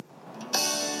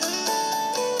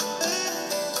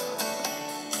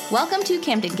Welcome to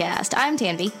Camden Cast. I'm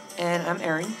Tanvi. And I'm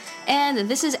Erin. And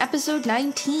this is episode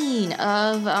 19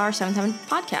 of our 7th Heaven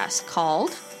podcast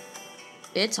called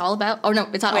It's All About... Oh, no,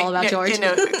 it's not all about George.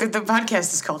 The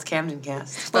podcast is called Camden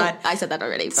Cast. But I said that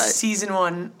already, but... Season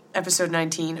 1, episode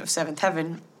 19 of 7th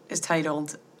Heaven is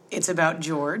titled It's About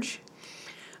George.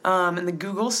 And the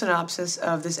Google synopsis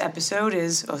of this episode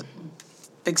is... Oh,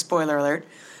 big spoiler alert.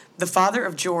 The father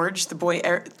of George, the boy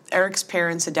Eric's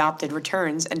parents adopted,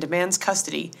 returns and demands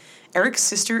custody. Eric's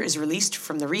sister is released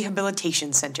from the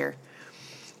rehabilitation center.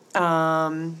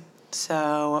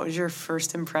 So what was your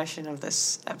first impression of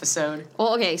this episode?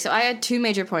 Well, okay, so I had two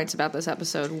major points about this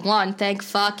episode. One, thank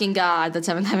fucking God that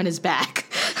 7th Heaven is back.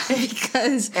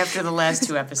 Because... After the last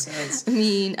two episodes. I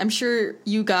mean, I'm sure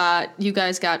you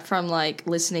guys got from, like,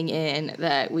 listening in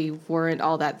that we weren't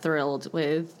all that thrilled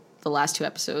with the last two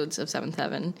episodes of 7th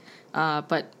Heaven.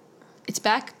 But it's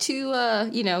back to,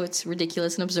 its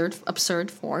ridiculous and absurd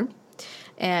form.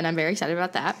 And I'm very excited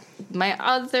about that. My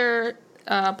other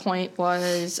point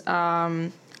was, I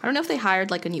don't know if they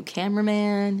hired, like, a new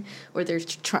cameraman or they're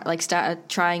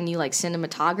trying new, like,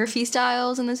 cinematography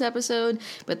styles in this episode.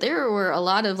 But there were a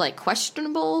lot of, like,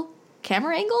 questionable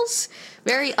camera angles,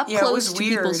 very up close to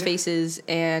people's faces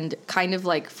and kind of,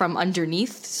 like, from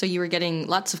underneath. So you were getting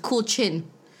lots of cool chin.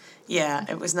 Yeah,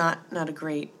 it was not a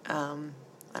great, not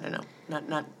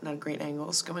great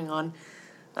angles going on.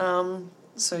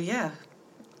 So yeah,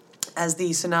 as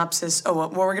the synopsis,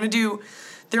 what we're going to do,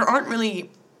 there aren't really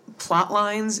plot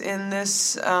lines in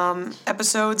this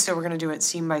episode, so we're going to do it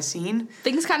scene by scene.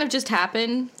 Things kind of just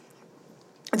happen.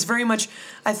 It's very much,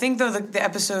 I think, though, the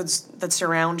episodes that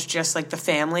surround just, like, the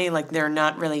family, like, they're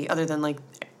not really, other than, like,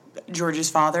 George's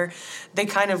father, they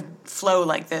kind of flow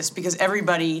like this because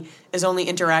everybody is only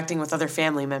interacting with other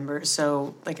family members.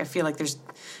 So, like, I feel like there's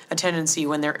a tendency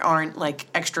when there aren't, like,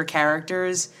 extra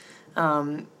characters,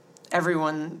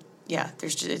 everyone,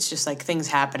 it's just, like, things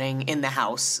happening in the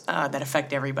house that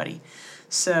affect everybody.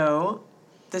 So,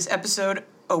 this episode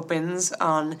opens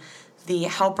on the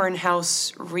Halpern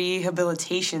House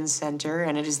Rehabilitation Center,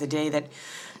 and it is the day that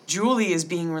Julie is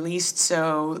being released,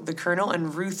 so the Colonel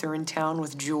and Ruth are in town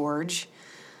with George.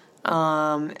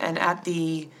 And at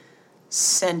the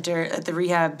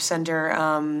rehab center...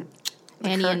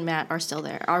 Annie and Matt are still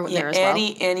there, there as well.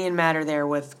 Annie and Matt are there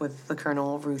with the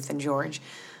Colonel, Ruth, and George.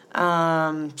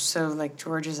 So, like,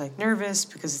 George is, like, nervous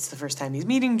because it's the first time he's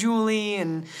meeting Julie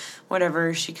and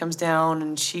whatever. She comes down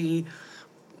and she...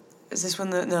 Is this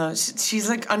when she's,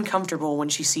 like, uncomfortable when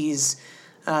she sees...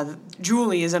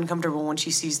 Julie is uncomfortable when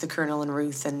she sees the Colonel and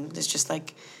Ruth, and it's just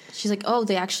like... She's like, oh,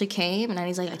 they actually came? And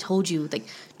he's like, I told you, like,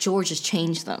 George has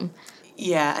changed them.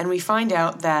 Yeah, and we find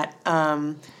out that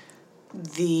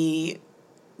the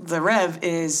Rev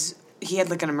he had,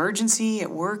 like, an emergency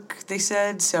at work, they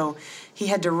said, so he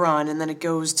had to run, and then it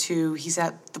goes to, he's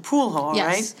at the pool hall, yes.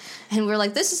 Right? And we're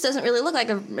like, this doesn't really look like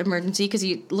an emergency, because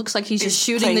he looks like he's just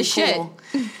shooting the shit.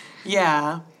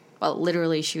 Yeah. Well,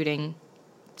 literally shooting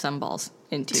some balls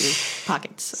into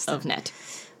pockets of net.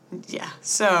 Yeah.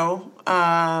 So,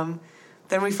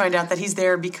 then we find out that he's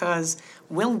there because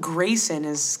Will Grayson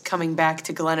is coming back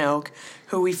to Glen Oak,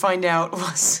 who we find out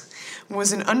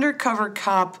was an undercover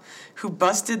cop who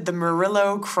busted the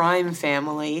Murillo crime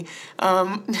family.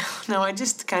 No, I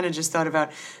just kind of thought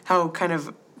about how kind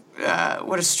of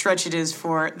what a stretch it is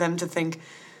for them to think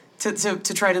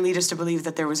to try to lead us to believe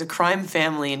that there was a crime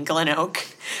family in Glen Oak.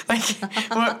 Like,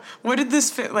 what did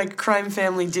this crime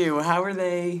family do? How are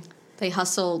they? They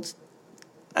hustled.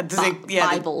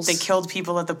 Bibles. They killed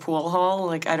people at the pool hall.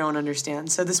 Like, I don't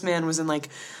understand. So this man was in, like,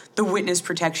 the witness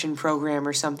protection program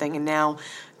or something, and now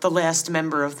the last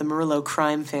member of the Murillo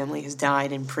crime family has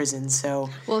died in prison.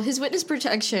 So, well, his witness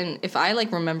protection, if I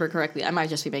remember correctly, I might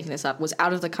just be making this up, was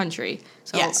out of the country.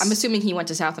 So yes. I'm assuming he went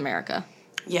to South America.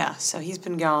 Yeah, so he's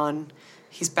been gone.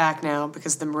 He's back now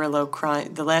because the Murillo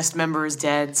crime, the last member is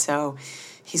dead, so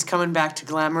he's coming back to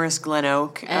glamorous Glen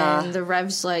Oak. And the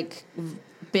Rev's,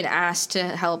 been asked to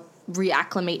help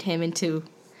reacclimate him into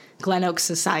Glen Oak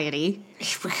society.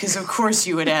 Because, of course,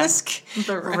 you would ask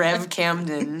Rev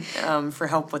Camden for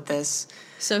help with this.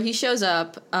 So he shows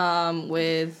up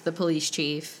with the police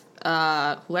chief, who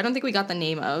I don't think we got the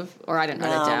name of, or I didn't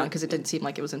write it down because it didn't seem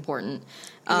like it was important.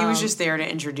 He was just there to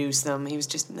introduce them. He's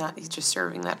just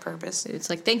serving that purpose. It's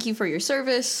like, thank you for your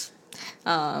service.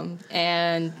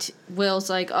 And Will's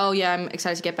like, oh yeah, I'm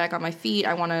excited to get back on my feet.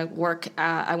 I want to work.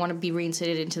 I want to be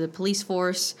reinstated into the police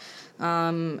force.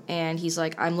 And he's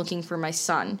like, I'm looking for my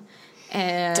son.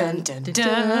 And dun, dun,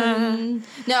 dun.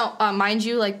 Now, mind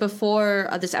you, before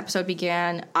this episode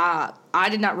began, I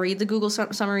did not read the Google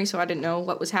summary, so I didn't know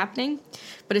what was happening.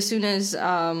 But as soon as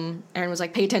Aaron was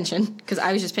like, pay attention, because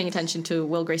I was just paying attention to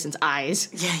Will Grayson's eyes.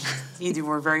 Yeah, you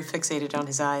were very fixated on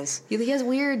his eyes. He has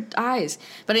weird eyes.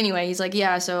 But anyway, he's like,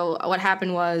 yeah, so what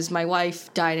happened was my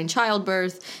wife died in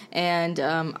childbirth, and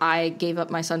I gave up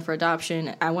my son for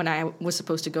adoption when I was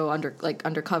supposed to go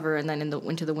undercover and then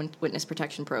into the witness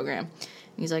protection program.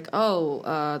 And he's like,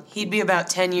 he'd be about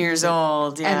 10 years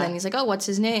old, yeah. And then he's like, oh, what's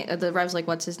his name? The rev's like,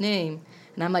 what's his name?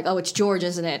 And I'm like, oh, it's George,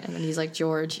 isn't it? And then he's like,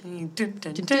 George. Dun,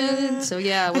 dun, dun. So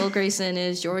yeah, Will Grayson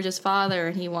is George's father,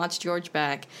 and he wants George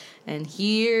back. And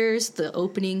here's the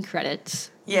opening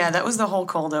credits. Yeah, that was the whole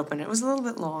cold open. It was a little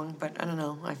bit long, but I don't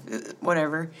know.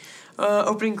 Whatever.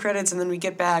 Opening credits, and then we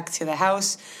get back to the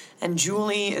house, and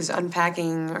Julie is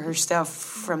unpacking her stuff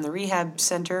from the rehab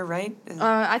center, right?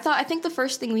 I think the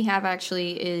first thing we have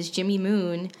actually is Jimmy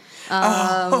Moon.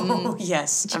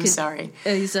 Yes. I'm sorry.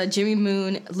 Is Jimmy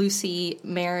Moon, Lucy,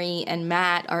 Mary, and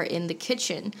Matt are in the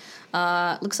kitchen.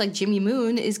 Looks like Jimmy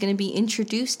Moon is going to be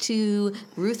introduced to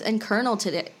Ruth and Colonel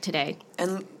today.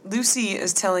 And Lucy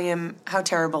is telling him how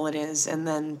terrible it is, and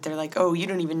then they're like, oh, you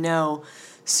don't even know.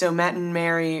 So Matt and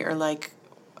Mary are like,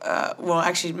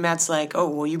 actually, Matt's like, oh,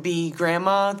 will you be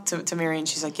grandma to Mary? And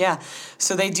she's like, yeah.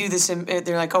 So they do this, and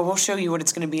they're like, oh, we'll show you what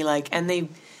it's going to be like. And they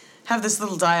have this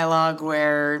little dialogue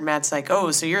where Matt's like, oh,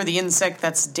 so you're the insect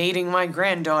that's dating my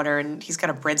granddaughter. And he's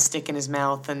got a breadstick in his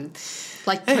mouth. And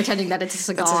like pretending that it's a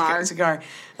cigar. It's a cigar.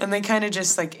 And they kind of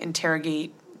just like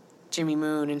interrogate Jimmy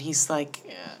Moon, and he's like,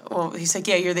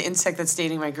 yeah, you're the insect that's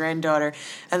dating my granddaughter.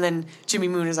 And then Jimmy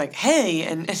Moon is like, hey,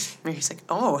 and Mary's like,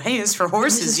 oh, hey is for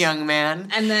horses, young man.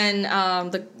 And then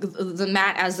the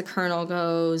Matt as the Colonel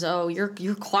goes, oh,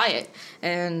 you're quiet,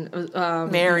 and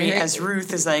Mary as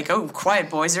Ruth is like, oh, quiet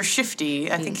boys are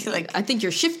shifty. I think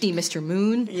you're shifty, Mr.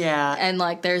 Moon. Yeah. And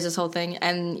like there's this whole thing,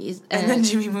 and then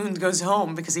Jimmy Moon goes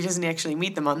home because he doesn't actually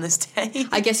meet them on this day.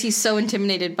 I guess he's so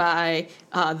intimidated by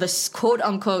the quote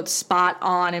unquote spot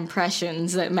on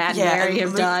impressions that Matt and Mary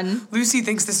have done. Lucy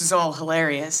thinks this is all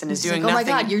hilarious and is doing like,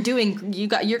 nothing. Oh my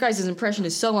God, your guys' impression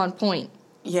is so on point.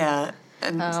 Yeah.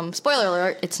 And spoiler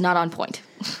alert, it's not on point.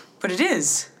 But it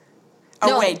is.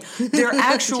 Oh, wait. Their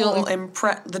actual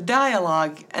the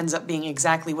dialogue ends up being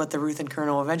exactly what the Ruth and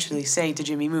Colonel eventually say to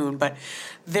Jimmy Moon, but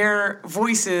their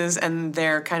voices and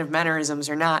their kind of mannerisms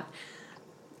are not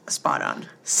spot on.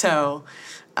 So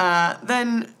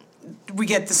then we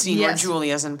get the scene where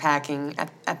Julia's unpacking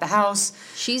at the house.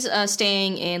 She's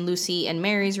staying in Lucy and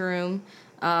Mary's room,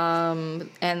 and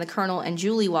the Colonel and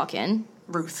Julie walk in.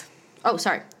 Ruth. Oh,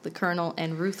 sorry. The Colonel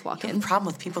and Ruth walk in. You have a problem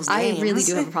with people's names. I really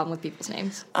do have a problem with people's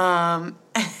names. And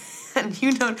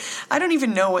I don't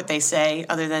even know what they say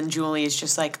other than Julie is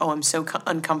just like, oh, I'm so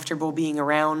uncomfortable being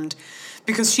around,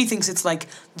 because she thinks it's like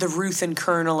the Ruth and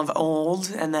Colonel of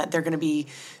old, and that they're going to be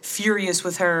furious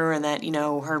with her, and that,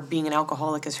 her being an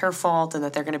alcoholic is her fault, and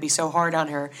that they're going to be so hard on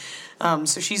her.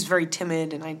 So she's very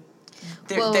timid, and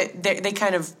they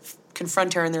kind of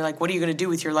confront her, and they're like, what are you going to do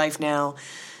with your life now?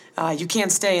 You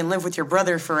can't stay and live with your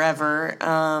brother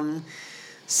forever.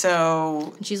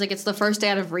 So she's like, it's the first day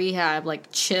out of rehab,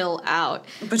 like, chill out.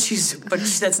 But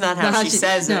that's not how she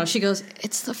says it. No, she goes,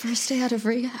 it's the first day out of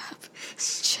rehab.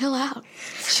 Chill out.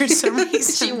 For some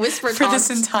reason, she whisper for this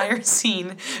entire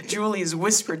scene, Julie is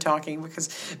whisper talking because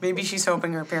maybe she's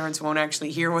hoping her parents won't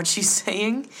actually hear what she's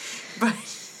saying. But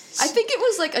I think it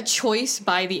was like a choice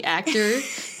by the actor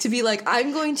to be like,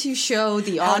 I'm going to show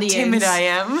the audience how timid I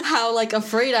am, how like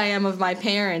afraid I am of my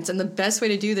parents, and the best way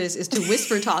to do this is to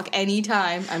whisper talk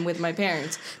anytime I'm with my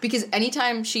parents, because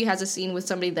anytime she has a scene with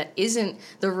somebody that isn't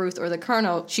the Ruth or the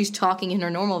Colonel, she's talking in her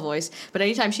normal voice, but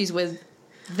anytime she's with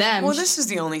them, this is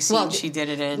the only scene she did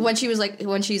it in. When she's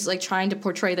like trying to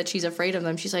portray that she's afraid of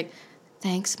them, she's like,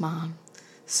 thanks, Mom.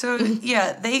 So,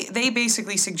 yeah, they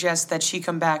basically suggest that she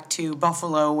come back to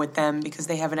Buffalo with them because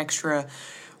they have an extra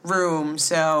room.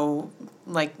 So,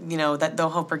 that they'll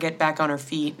help her get back on her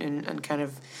feet and kind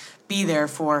of be there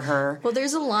for her. Well,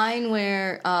 there's a line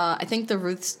where I think the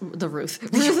Ruth.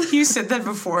 You said that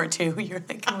before, too. You're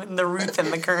like, the Ruth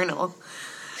and the Colonel.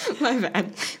 My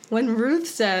bad. When Ruth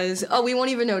says, oh, we won't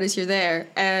even notice you're there,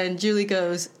 and Julie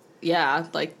goes, yeah,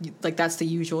 like that's the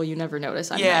usual. You never notice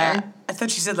I'm there. I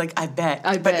thought she said I bet.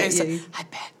 I bet. I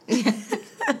bet.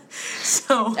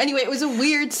 So anyway, it was a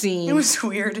weird scene. It was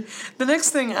weird. The next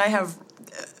thing I have,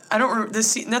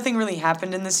 nothing really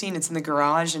happened in the scene. It's in the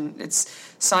garage, and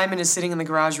Simon is sitting in the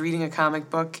garage reading a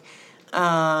comic book.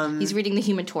 He's reading The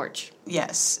Human Torch.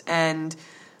 Yes, and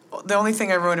the only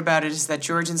thing I wrote about it is that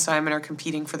George and Simon are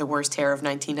competing for the worst hair of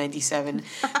 1997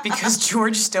 because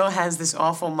George still has this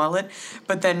awful mullet,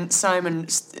 but then Simon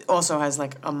also has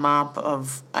like a mop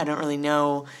of, I don't really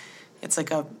know, it's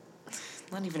like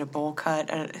not even a bowl cut.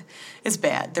 It's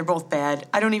bad. They're both bad.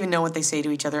 I don't even know what they say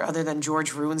to each other other than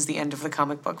George ruins the end of the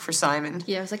comic book for Simon.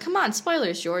 Yeah, I was like, come on,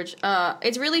 spoilers, George.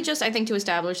 It's really just, I think, to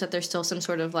establish that there's still some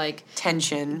sort of, like...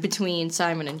 tension. Between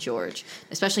Simon and George.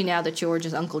 Especially now that George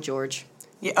is Uncle George.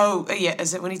 Yeah. Oh, yeah.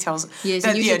 Is it when he tells... Yeah,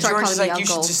 so George is like, you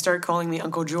should just start calling me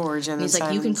Uncle George. And he's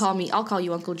like, you can call me... I'll call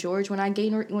you Uncle George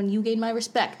when you gain my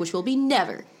respect, which will be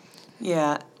never.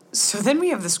 Yeah. So then we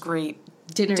have this great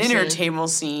dinner table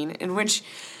scene in which...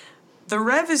 the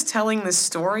Rev is telling this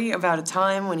story about a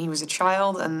time when he was a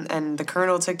child and the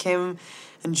Colonel took him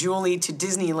and Julie to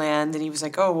Disneyland, and he was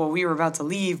like, oh, well, we were about to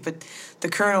leave, but the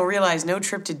Colonel realized no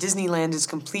trip to Disneyland is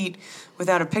complete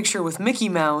without a picture with Mickey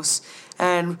Mouse,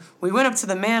 and we went up to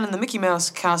the man in the Mickey Mouse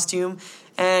costume,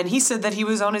 and he said that he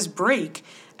was on his break,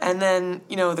 and then,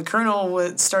 the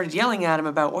Colonel started yelling at him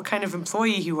about what kind of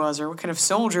employee he was or what kind of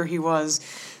soldier he was,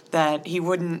 that he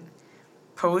wouldn't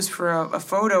pose for a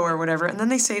photo or whatever, and then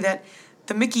they say that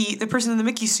the person in the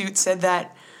Mickey suit said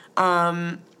that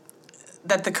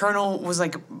that the Colonel was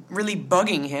like really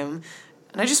bugging him,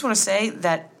 and I just want to say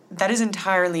that is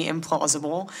entirely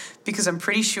implausible because I'm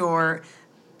pretty sure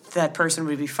that person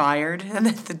would be fired, and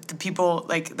that the people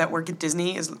like that work at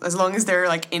Disney, as long as they're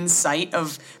like in sight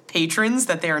of patrons,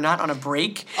 that they are not on a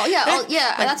break. Oh yeah,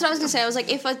 like, that's what I was gonna say. I was like,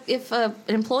 if an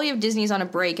employee of Disney is on a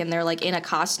break and they're like in a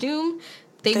costume.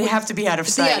 They have to be out of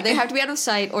sight. Yeah, they have to be out of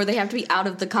sight, or they have to be out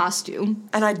of the costume.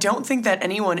 And I don't think that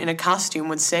anyone in a costume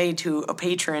would say to a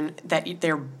patron that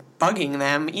they're bugging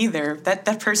them either.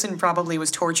 That person probably was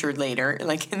tortured later,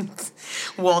 like in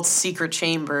Walt's secret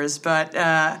chambers. But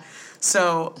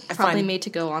so probably made to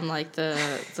go on like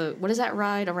the what is that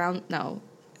ride around? No,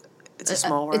 it's a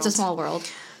small world. It's a small world.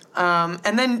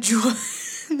 And then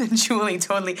Julie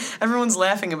totally, everyone's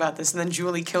laughing about this, and then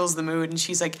Julie kills the mood, and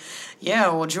she's like, yeah,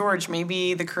 well, George,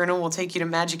 maybe the Colonel will take you to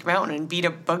Magic Mountain and beat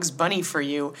up Bugs Bunny for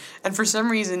you. And for some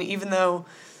reason, even though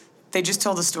they just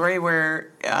told a story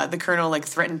where the Colonel, like,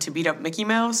 threatened to beat up Mickey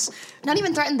Mouse. Not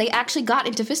even threatened, they actually got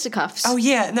into fisticuffs. Oh,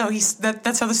 yeah, no,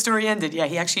 that's how the story ended. Yeah,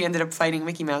 he actually ended up fighting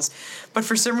Mickey Mouse. But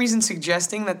for some reason,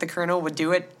 suggesting that the Colonel would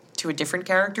do it to a different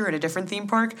character at a different theme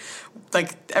park,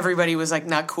 like, everybody was like,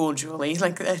 not cool, Julie.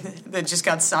 Like, that just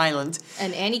got silent.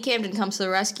 And Annie Camden comes to the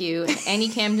rescue, and Annie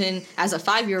Camden, as a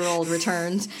 5-year-old,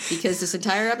 returns, because this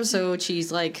entire episode,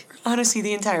 she's like... Honestly,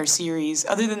 the entire series,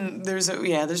 other than, there's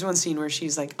one scene where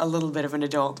she's, like, a little bit of an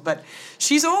adult, but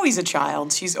she's always a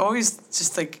child. She's always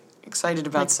just, like, excited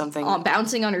about something.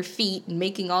 Bouncing on her feet and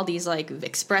making all these, like,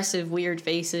 expressive, weird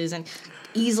faces, and...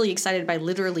 easily excited by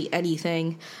literally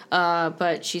anything,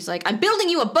 but she's like, I'm building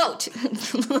you a boat.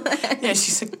 Yeah,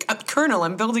 she's like, Colonel,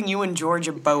 I'm building you and George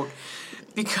a boat,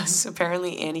 because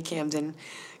apparently Annie Camden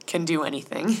can do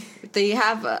anything. They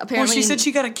have apparently. Well, she said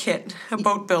she got a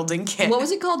boat building kit. What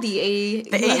was it called? The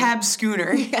Ahab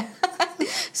schooner. Yeah.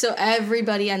 So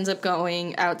everybody ends up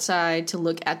going outside to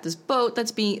look at this boat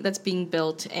that's being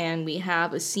built, and we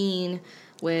have a scene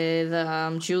with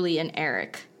Julie and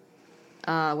Eric.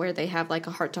 Where they have like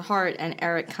a heart-to-heart, and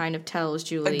Eric kind of tells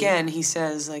Julie... Again, he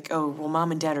says, like, oh, well,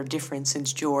 Mom and Dad are different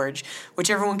since George, which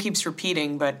everyone keeps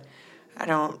repeating, but I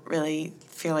don't really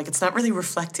feel like it's not really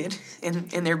reflected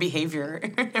in their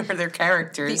behavior or their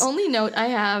characters. The only note I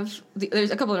have...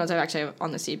 there's a couple of notes I actually have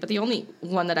on the sheet, but the only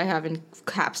one that I have in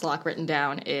caps lock written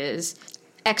down is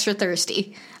extra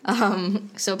thirsty.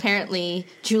 So apparently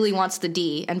Julie wants the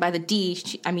D, and by the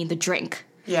D, I mean the drink.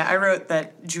 Yeah, I wrote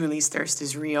that Julie's thirst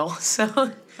is real,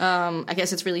 so... I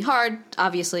guess it's really hard,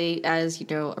 obviously, as,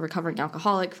 a recovering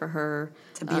alcoholic for her...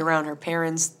 to be around her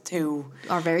parents who...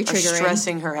 are very triggering. Are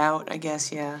stressing her out, I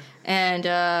guess, yeah. And,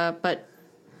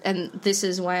 and this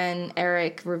is when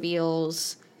Eric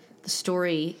reveals the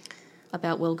story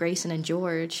about Will Grayson and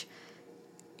George.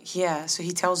 Yeah, so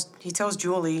he tells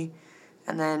Julie,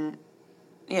 and then...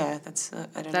 Yeah, that's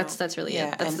I don't know. That's really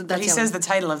it. But he says the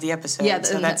title of the episode. Yeah,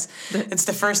 so it's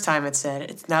the first time it's said.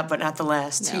 It's not, but not the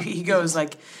last. No. He goes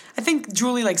like, I think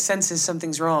Julie like senses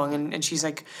something's wrong, and she's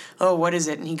like, oh, what is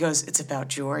it? And he goes, it's about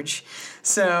George.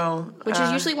 So which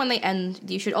is usually when they end.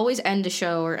 You should always end a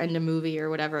show or end a movie or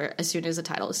whatever as soon as the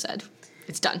title is said.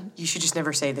 It's done. You should just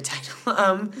never say the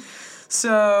title.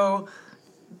 So.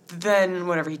 Then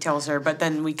whatever he tells her, but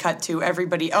then we cut to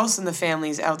everybody else in the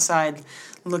families outside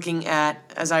looking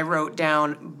at, as I wrote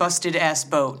down, busted ass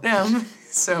boat.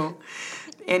 So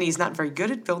Annie's not very good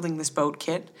at building this boat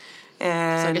kit,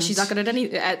 and so I guess she's not good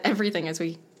at everything, as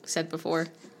we said before.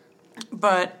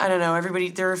 But I don't know.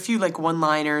 There are a few like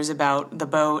one-liners about the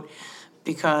boat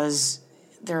because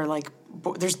they're like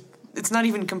it's not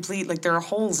even complete. Like there are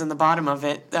holes in the bottom of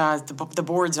it. The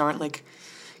boards aren't like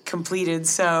completed.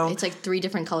 So it's like 3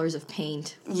 different colors of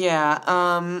paint. Yeah.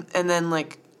 And then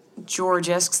like George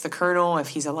asks the Colonel if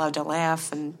he's allowed to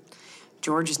laugh, and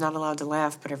George is not allowed to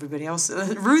laugh, but everybody else.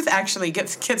 Ruth actually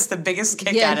gets the biggest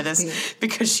kick out of this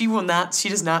because she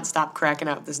does not stop cracking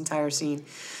up this entire scene.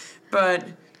 But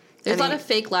there's a lot of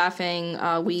fake laughing.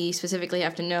 We specifically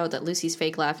have to know that Lucy's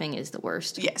fake laughing is the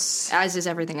worst. Yes. As is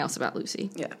everything else about Lucy.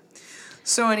 Yeah.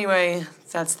 So anyway,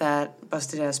 that's that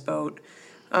busted ass boat.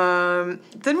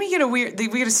 Then we get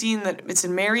a scene that it's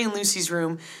in Mary and Lucy's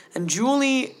room, and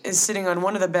Julie is sitting on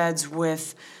one of the beds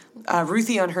with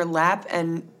Ruthie on her lap,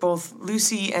 and both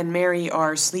Lucy and Mary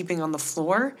are sleeping on the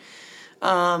floor.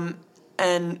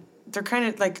 And they're kind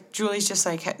of like, Julie's just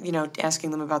like,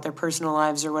 asking them about their personal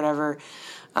lives or whatever.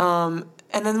 And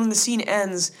then when the scene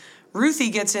ends, Ruthie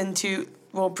gets into,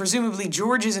 presumably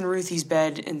George is in Ruthie's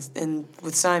bed and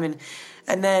with Simon.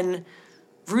 And then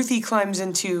Ruthie climbs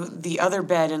into the other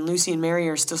bed and Lucy and Mary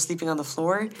are still sleeping on the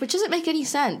floor. Which doesn't make any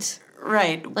sense.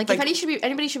 Right. Like if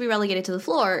anybody should be relegated to the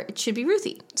floor, it should be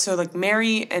Ruthie. So like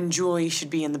Mary and Julie should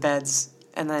be in the beds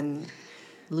and then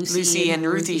Lucy and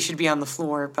Ruthie should be on the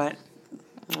floor, but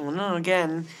I don't know,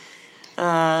 again,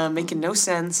 making no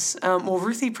sense.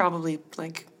 Ruthie probably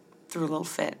like threw a little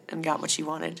fit and got what she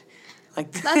wanted. Like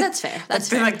that's fair. That's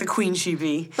fair. Like the queen she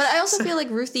be. But I also feel like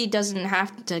Ruthie doesn't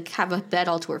have to have a bed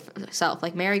all to herself.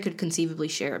 Like Mary could conceivably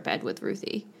share a bed with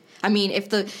Ruthie. I mean,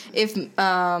 if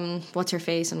what's her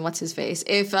face and what's his face?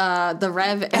 If the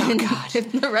Rev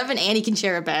and Annie can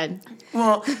share a bed.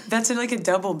 Well, that's like a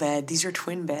double bed. These are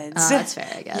twin beds. That's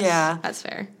fair, I guess. Yeah, that's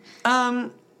fair.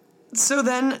 So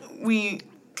then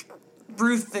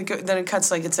then it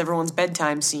cuts like it's everyone's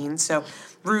bedtime scene. So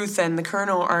Ruth and the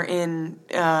Colonel are in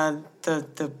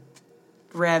the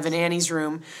Rev and Annie's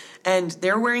room, and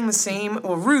they're wearing the same.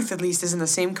 Well, Ruth at least is in the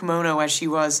same kimono as she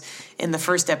was in the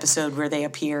first episode where they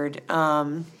appeared.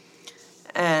 And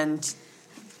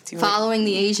following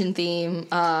the Asian theme,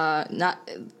 not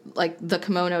like the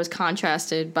kimono is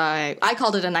contrasted by. I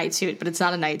called it a nightsuit, but it's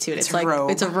not a nightsuit. It's like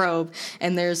robe. It's a robe,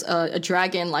 and there's a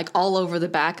dragon like all over the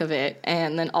back of it,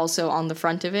 and then also on the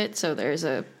front of it. So there's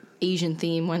a Asian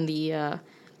theme when the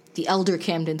elder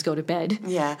Camdens go to bed.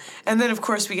 Yeah. And then, of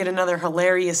course, we get another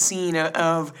hilarious scene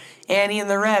of Annie and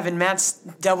the Rev in Matt's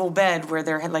double bed where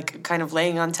they're like kind of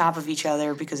laying on top of each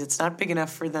other because it's not big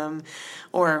enough for them,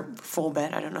 or full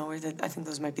bed. I don't know. I think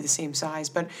those might be the same size.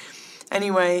 But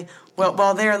anyway,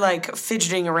 while they're like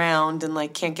fidgeting around and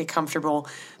like can't get comfortable,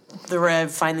 the Rev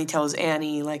finally tells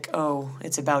Annie like, "Oh,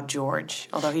 it's about George,"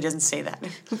 although he doesn't say that.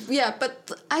 Yeah,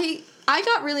 but I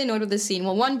got really annoyed with this scene.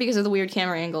 Well, 1, because of the weird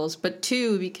camera angles, but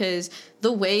 2, because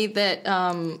the way that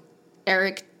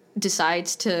Eric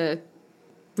decides to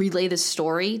relay the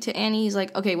story to Annie. He's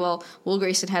like, okay, well, Will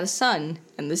Grayson had a son,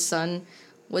 and this son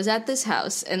was at this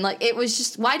house. And, like, it was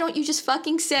just, why don't you just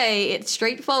fucking say it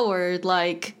straightforward,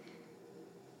 like...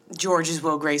 George is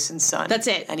Will Grayson's son. That's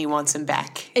it. And he wants him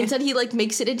back. Instead, he, like,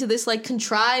 makes it into this, like,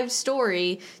 contrived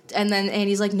story, and then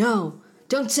Annie's like, no,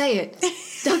 don't say it.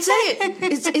 Don't say it.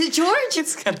 Is it George?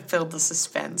 It's gonna build the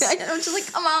suspense. I know, I'm just like,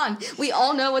 come on. We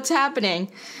all know what's happening.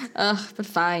 But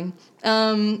fine.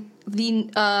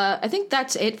 I think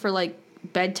that's it for, like,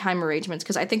 bedtime arrangements,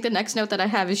 because I think the next note that I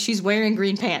have is she's wearing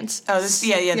green pants. Oh, this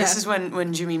is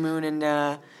when Jimmy Moon and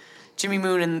the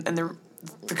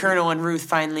Colonel and Ruth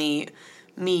finally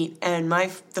meet, and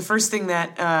the first thing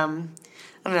that I don't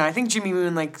know, I think Jimmy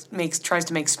Moon tries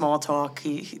to make small talk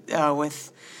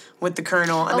with the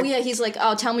Colonel. And he's like,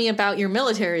 oh, tell me about your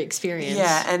military experience.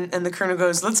 Yeah, and the Colonel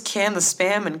goes, let's can the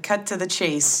spam and cut to the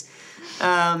chase.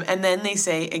 And then they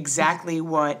say exactly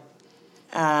what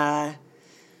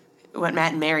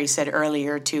Matt and Mary said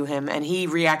earlier to him, and he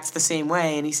reacts the same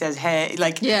way, and he says, hey,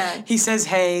 he says,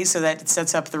 hey, so that it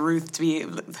sets up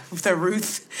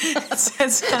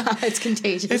it's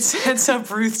contagious. It sets up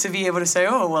Ruth to be able to say,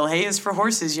 oh, well, hay is for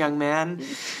horses, young man.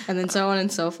 And then so on and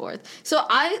so forth. So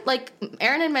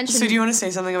Aaron had mentioned... So do you want to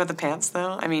say something about the pants,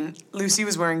 though? I mean, Lucy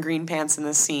was wearing green pants in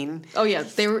this scene. Oh, yeah,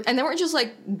 they weren't just,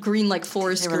 like, green, like,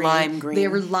 forest green. They were lime green. They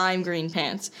were lime green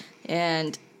pants,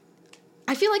 and...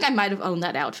 I feel like I might have owned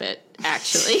that outfit,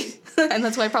 actually. And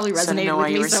that's why it probably resonated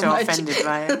with me so much. Offended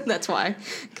by it. That's why.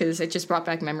 Because it just brought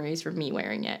back memories for me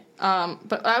wearing it.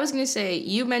 But I was going to say,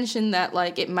 you mentioned that,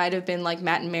 like, it might have been, like,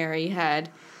 Matt and Mary had,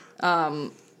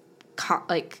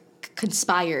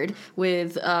 conspired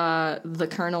with the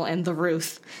Colonel and the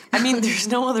Ruth. I mean, there's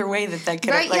no other way that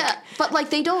could right? Yeah, but like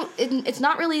they don't. It's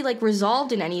not really like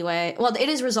resolved in any way. Well, it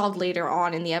is resolved later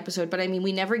on in the episode, but I mean,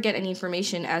 we never get any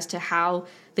information as to how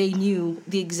they knew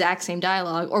the exact same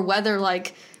dialogue or whether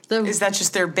like the is that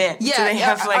just their bit? Yeah, do they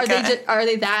have like are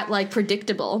they that like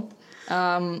predictable?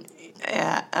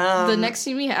 The next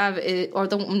scene we have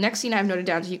the next scene I have noted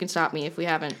down, so you can stop me if we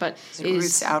haven't, but is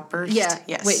Ruth's outburst? Yeah.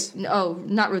 Yes. Wait, no,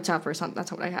 not Ruth's outburst.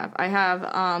 That's not what I have. I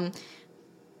have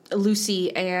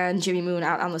Lucy and Jimmy Moon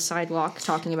out on the sidewalk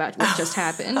talking about what just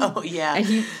happened. Oh yeah,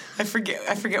 and I forget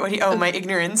what he. My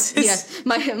ignorance. Yes,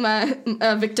 my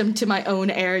victim to my own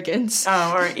arrogance.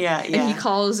 Oh, or yeah. And he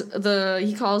calls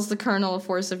the Colonel a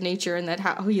force of nature, and that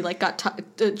how he like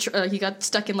he got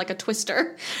stuck in like a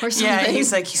twister or something. Yeah,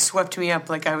 he's like he swept me up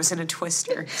like I was in a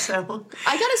twister. So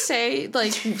I gotta say,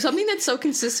 like something that's so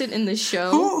consistent in this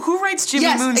show. Who writes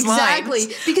Jimmy Moon's exactly,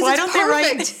 lines? Because Why it's don't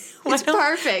perfect. It's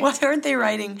perfect. Why aren't they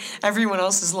writing everyone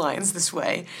else's lines this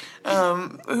way?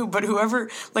 But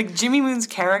whoever, like Jimmy Moon's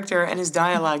character and his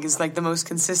dialogue is like the most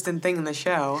consistent thing in the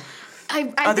show.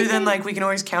 Other than like we can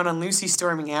always count on Lucy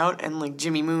storming out and like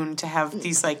Jimmy Moon to have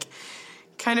these like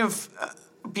kind of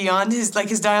beyond his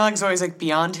dialogue's always like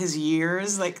beyond his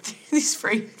years, like these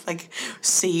very like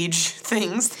sage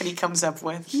things that he comes up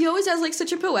with. He always has like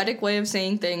such a poetic way of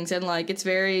saying things, and like it's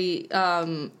very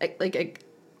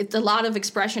it's a lot of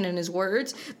expression in his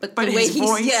words, but the way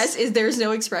there's no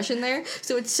expression there.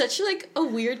 So it's such like a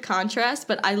weird contrast,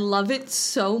 but I love it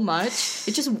so much.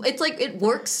 It's like it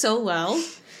works so well.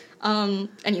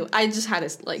 Anyway, I just had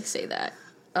to like say that.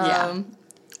 Oh,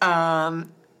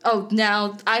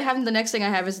 now the next thing I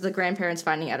have is the grandparents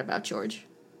finding out about George.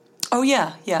 Oh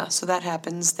yeah. So that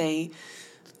happens. The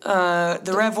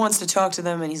Rev wants to talk to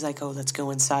them, and he's like, "Oh, let's go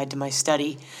inside to my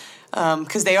study."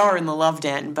 Because they are in the love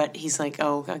den, but he's like,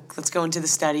 "Oh, let's go into the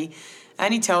study,"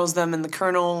 and he tells them, and the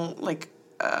Colonel like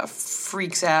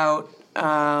freaks out,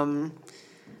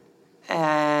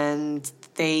 and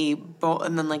they both,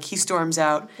 and then like he storms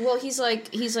out. Well, he's like,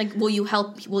 will you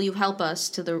help us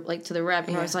to the Rev?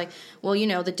 And I was like, well,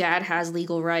 the dad has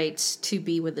legal rights to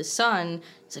be with his son.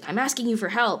 He's like, I'm asking you for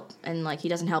help, and like he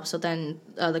doesn't help. So then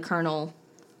the Colonel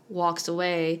walks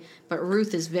away, but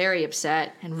Ruth is very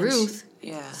upset, and Ruth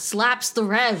slaps the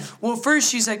Rev. Well,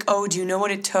 first she's like, "Oh, do you know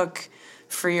what it took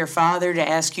for your father to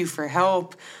ask you for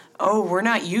help? Oh, we're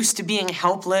not used to being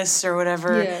helpless or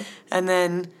whatever." Yeah. And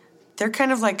then they're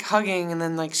kind of like hugging, and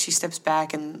then like she steps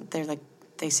back, and they're like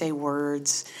they say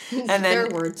words, and then their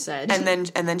words said,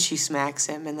 and then she smacks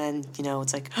him, and then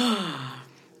it's like,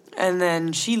 and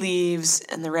then she leaves,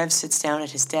 and the Rev sits down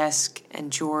at his desk,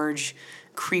 and George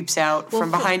creeps out from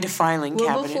behind a filing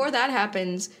cabinet. Well, before that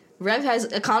happens, Rev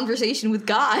has a conversation with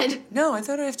God. No, I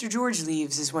thought after George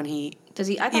leaves is when he... Does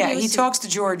he? I thought he talks to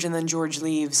George and then George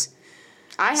leaves.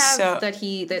 I have that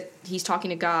he's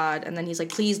talking to God and then he's like,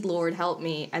 "Please, Lord, help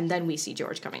me," and then we see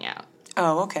George coming out.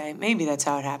 Oh, okay. Maybe that's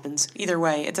how it happens. Either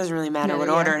way, it doesn't really matter what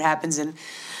order it happens in.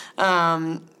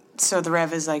 So the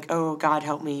Rev is like, "Oh, God,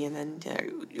 help me," and then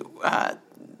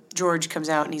George comes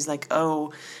out and he's like,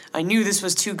 "Oh, I knew this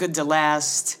was too good to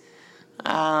last.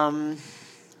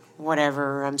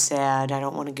 Whatever, I'm sad. I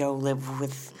don't want to go live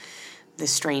with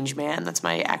this strange man that's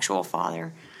my actual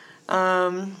father."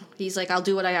 He's like, "I'll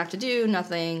do what I have to do.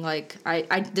 Nothing like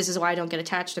I this is why I don't get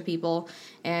attached to people."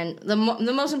 And the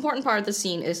most important part of the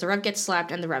scene is the Rev gets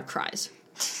slapped and the Rev cries.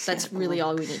 That's really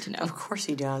all we need to know. Of course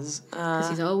he does. Because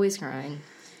he's always crying.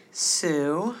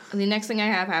 So the next thing I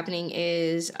have happening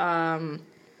is the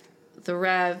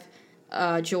Rev,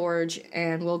 George,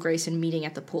 and Will Grayson meeting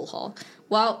at the pool hall.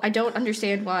 Well, I don't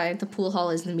understand why the pool hall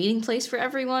is the meeting place for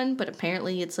everyone, but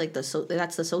apparently it's like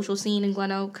that's the social scene in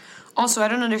Glen Oak. Also, I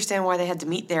don't understand why they had to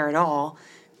meet there at all,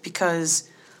 because,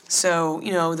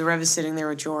 the Rev is sitting there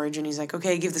with George, and he's like,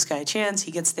 "Okay, give this guy a chance."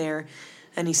 He gets there,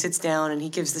 and he sits down, and he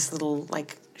gives this little,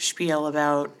 like, spiel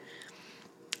about,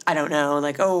 I don't know,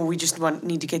 like, "Oh, we just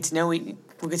need to get to know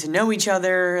we'll get to know each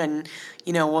other, and,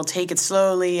 we'll take it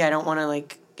slowly. I don't want to,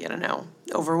 like, I don't know,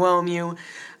 overwhelm you."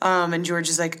 And George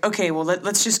is like, "Okay, well,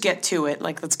 let's just get to it.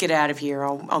 Like, let's get out of here.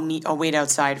 I'll wait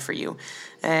outside for you."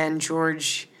 And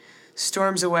George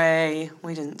storms away. Well,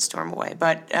 he didn't storm away,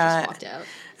 but just walked out.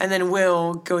 And then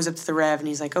Will goes up to the Rev and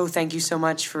he's like, "Oh, thank you so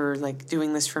much for like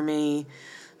doing this for me,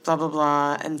 blah blah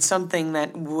blah." And something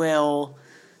that Will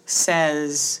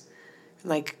says,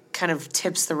 like, kind of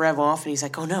tips the Rev off, and he's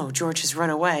like, "Oh no, George has run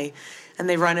away." And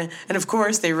they run, and of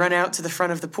course they run out to the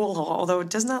front of the pool hall. Although it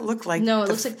does not look like it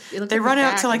looks they like run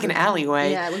out to like an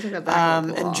alleyway. Yeah, it looks like a back of the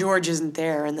pool and hall. George isn't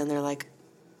there. And then they're like,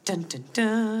 Dun, dun,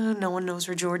 dun. No one knows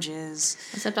where George is.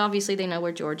 Except obviously they know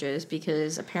where George is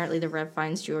because apparently the Rev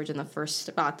finds George in the first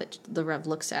spot that the Rev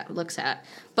looks at.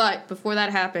 But before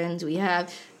that happens, we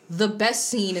have the best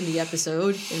scene in the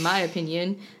episode, in my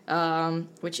opinion,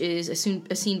 which is a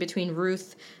scene between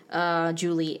Ruth,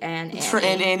 Julie, and Annie.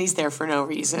 And Annie's there for no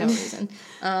reason.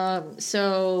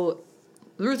 So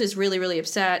Ruth is really, really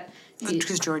upset.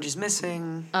 Because George is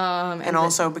missing. And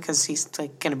also because he's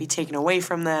like going to be taken away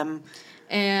from them.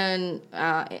 And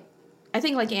I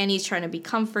think like Annie's trying to be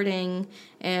comforting,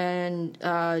 and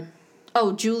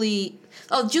Julie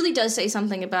does say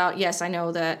something about, yes, I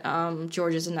know that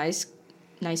George is a nice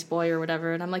boy or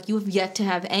whatever, and I'm like, you have yet to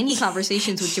have any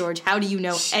conversations with George. How do you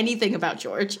know anything about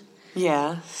George?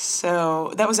 Yeah,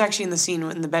 so that was actually in the scene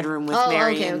in the bedroom with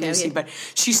Mary and Lucy, but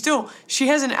she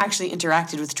hasn't actually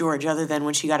interacted with George other than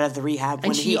when she got out of the rehab,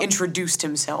 when he introduced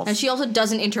himself. And she also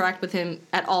doesn't interact with him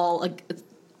at all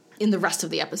in the rest of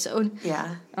the episode.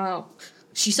 Yeah. Oh,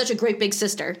 she's such a great big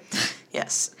sister.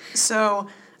 Yes. So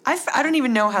I don't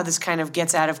even know how this kind of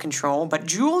gets out of control, but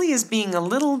Julie is being a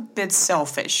little bit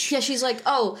selfish. Yeah, she's like,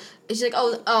 oh,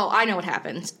 I know what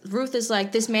happened. Ruth is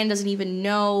like, this man doesn't even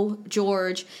know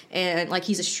George, and like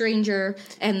he's a stranger.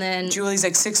 And then Julie's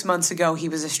like, 6 months ago he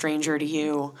was a stranger to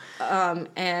you.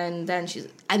 And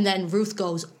then Ruth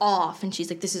goes off, and she's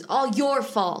like, this is all your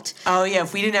fault. Oh yeah,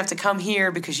 if we didn't have to come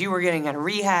here because you were getting out of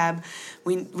rehab,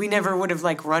 we never would have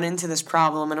like run into this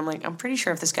problem. And I'm like, I'm pretty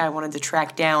sure if this guy wanted to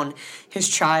track down his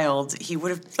child, he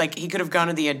would have he could have gone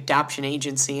to the adoption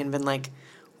agency and been like,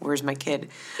 where's my kid?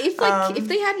 If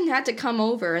they hadn't had to come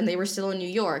over and they were still in New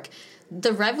York,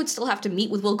 the Rev would still have to meet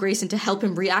with Will Grayson to help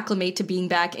him reacclimate to being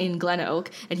back in Glen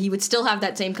Oak, and he would still have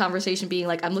that same conversation being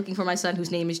like, I'm looking for my son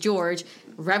whose name is George.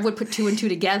 Rev would put two and two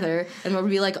together and would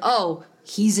be like, oh,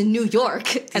 he's in New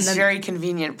York. And These very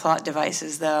convenient plot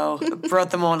devices, though, brought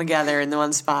them all together in the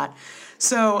one spot.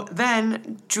 So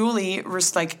then Julie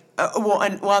was like,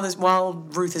 while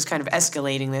Ruth is kind of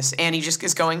escalating this, Annie just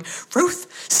is going,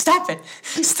 Ruth, stop it.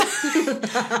 Stop.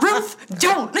 Ruth,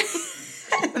 don't.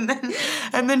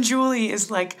 and then Julie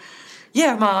is like,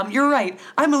 yeah, Mom, you're right.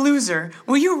 I'm a loser.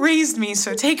 Well, you raised me,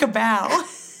 so take a bow.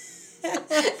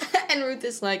 And Ruth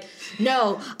is like,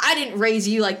 no, I didn't raise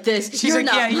you like this. She's like,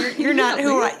 yeah, you're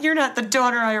not the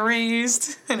daughter I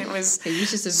raised. And it was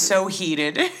so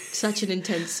heated. Such an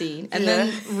intense scene. And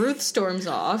then Ruth storms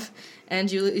off, and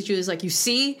Julie's like, you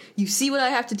see what I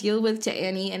have to deal with to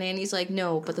Annie? And Annie's like,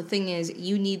 no, but the thing is,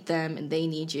 you need them and they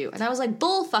need you. And I was like,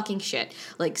 bull fucking shit.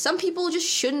 Like, some people just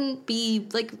shouldn't be,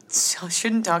 like...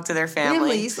 shouldn't talk to their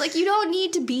families. Like, you don't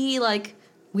need to be, like...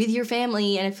 with your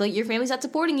family, and if like your family's not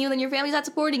supporting you, then your family's not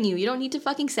supporting you. You don't need to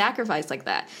fucking sacrifice like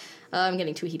that. I'm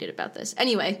getting too heated about this.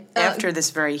 Anyway. After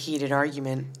this very heated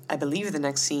argument, I believe the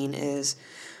next scene is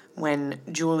when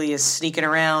Julie is sneaking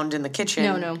around in the kitchen.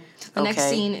 No. The next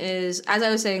scene is, as I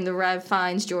was saying, the Rev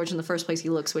finds George in the first place he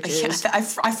looks, which is... I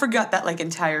forgot that, like,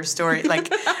 entire story. Like,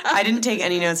 I didn't take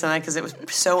any notes on that because it was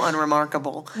so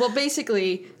unremarkable. Well,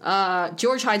 basically,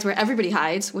 George hides where everybody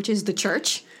hides, which is the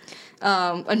church.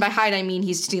 And by hide, I mean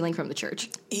he's stealing from the church.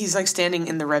 He's like standing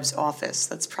in the Rev's office.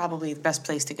 That's probably the best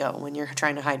place to go when you're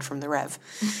trying to hide from the Rev.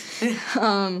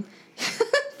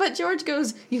 But George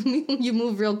goes, you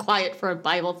move real quiet for a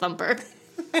Bible thumper.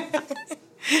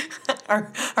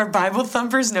 Are Bible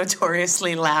thumpers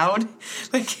notoriously loud?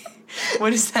 Like, what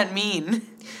does that mean?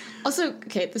 Also,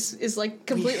 okay, this is like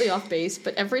completely off base,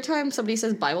 but every time somebody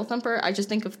says Bible thumper, I just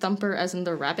think of Thumper as in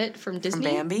the rabbit from Disney.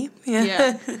 From Bambi?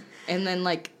 Yeah. And then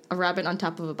like a rabbit on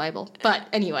top of a Bible. But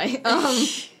anyway,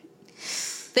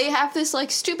 they have this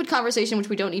like stupid conversation which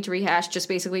we don't need to rehash, just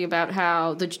basically about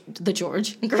how the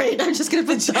George. Great, I'm just gonna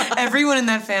put everyone in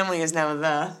that family is now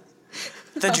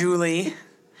the Julie.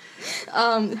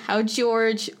 How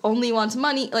George only wants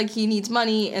money, like he needs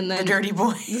money, and then the dirty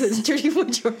boy. The dirty boy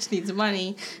George needs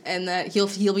money, and that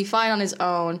he'll be fine on his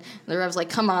own. And the Rev's like,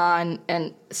 come on,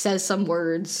 and says some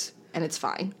words, and it's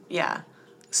fine. Yeah.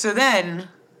 So then,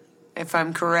 if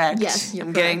I'm correct, yes,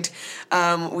 I'm correct.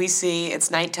 We see it's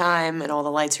nighttime and all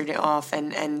the lights are off,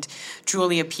 and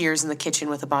Julie appears in the kitchen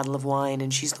with a bottle of wine,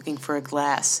 and she's looking for a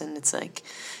glass, and it's like,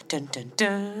 dun dun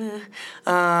dun.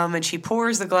 And she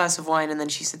pours the glass of wine, and then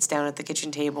she sits down at the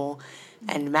kitchen table,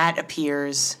 and Matt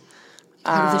appears.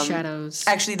 Out of the shadows.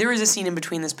 Actually, there is a scene in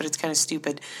between this, but it's kind of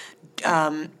stupid.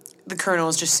 The Colonel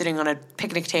is just sitting on a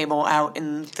picnic table out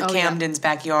in the Camden's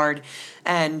backyard,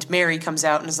 and Mary comes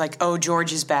out and is like, oh,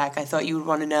 George is back. I thought you would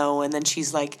want to know. And then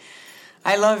she's like,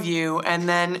 I love you. And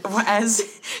then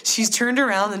as she's turned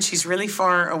around and she's really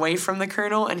far away from the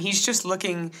Colonel, and he's just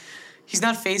looking, he's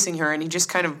not facing her, and he just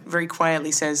kind of very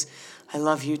quietly says, I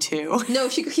love you too. No,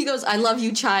 he goes, I love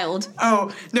you, child.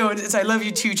 Oh, no, it's I love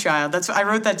you too, child. I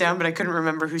wrote that down, but I couldn't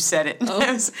remember who said it.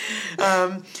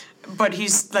 Oh. But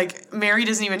he's like, Mary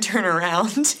doesn't even turn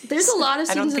around. There's a lot of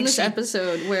scenes in this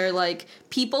episode where, like,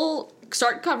 people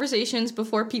start conversations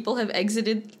before people have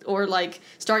exited, or, like,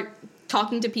 start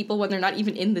talking to people when they're not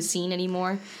even in the scene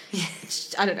anymore.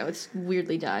 I don't know, it's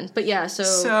weirdly done. But yeah,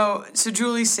 So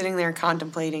Julie's sitting there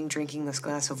contemplating drinking this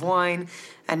glass of wine,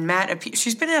 and Matt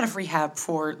she's been out of rehab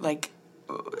for, like,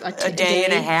 a day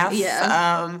and a half.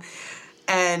 Yeah.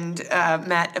 And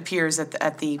Matt appears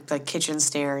at the like kitchen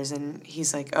stairs, and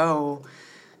he's like, "Oh,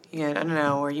 yeah, I don't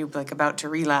know, are you like about to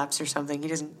relapse or something?" He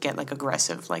doesn't get like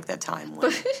aggressive like that time.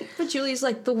 But Julie's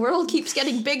like, the world keeps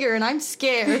getting bigger, and I'm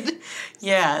scared.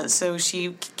 Yeah, so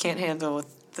she can't handle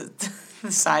the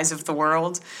size of the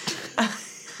world.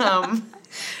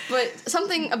 But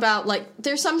something about, like,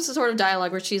 there's some sort of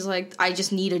dialogue where she's like, I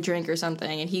just need a drink or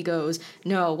something, and he goes,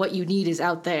 no, what you need is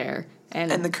out there.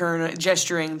 And the colonel,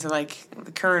 gesturing to, like,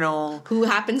 the colonel. Who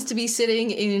happens to be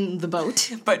sitting in the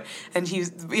boat.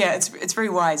 It's very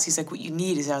wise. He's like, what you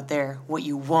need is out there. What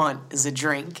you want is a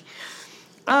drink.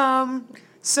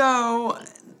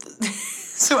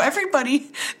 So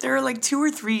everybody, there are, like, 2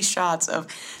 or 3 shots of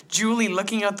Julie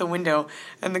looking out the window,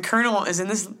 and the colonel is in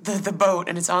the boat,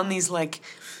 and it's on these, like,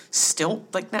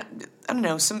 stilt, like, not, I don't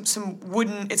know, some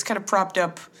wooden, it's kind of propped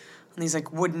up on these,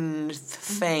 like, wooden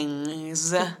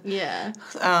things. Yeah.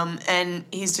 And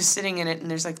he's just sitting in it,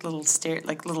 and there's, like,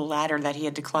 little ladder that he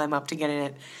had to climb up to get in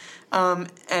it.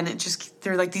 And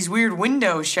there are, like, these weird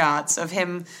window shots of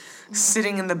him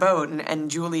sitting in the boat, and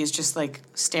Julie is just, like,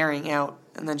 staring out,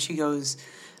 and then she goes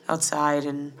outside,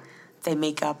 and they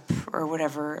make up or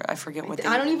whatever. I forget what they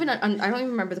I don't even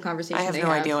remember the conversation. I have no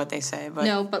idea what they say, but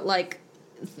no, but, like,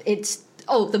 it's...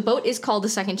 Oh, the boat is called the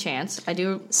Second Chance. I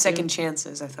do... Second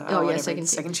Chances, I thought. Oh, yeah,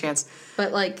 Second Chance.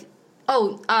 But, like...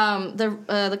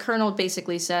 the colonel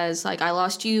basically says, like, I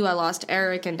lost you, I lost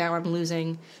Eric, and now I'm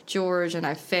losing George, and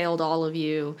I failed all of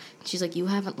you. And she's like, you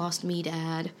haven't lost me,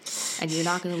 Dad, and you're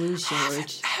not going to lose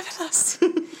George. I haven't lost...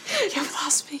 You haven't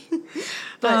lost me.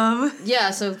 But,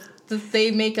 yeah, so they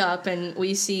make up, and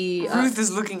we see... Ruth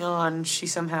is looking on. She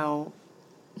somehow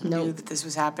knew that this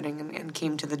was happening and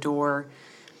came to the door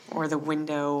or the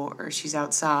window, or she's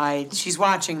outside. She's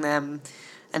watching them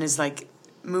and is, like,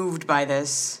 moved by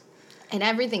this. And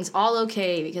everything's all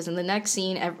okay, because in the next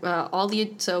scene,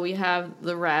 so we have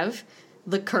the Rev,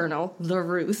 the Colonel, the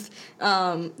Ruth,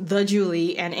 the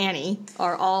Julie, and Annie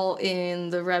are all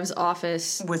in the Rev's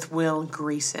office. With Will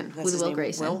Grayson. That's his name.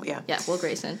 Grayson. Will? Yeah. Yeah, Will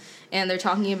Grayson. And they're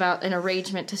talking about an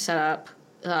arrangement to set up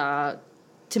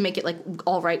to make it, like,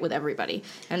 all right with everybody.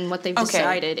 And what they've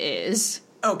decided is...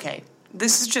 Okay.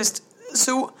 This is just...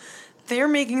 So, they're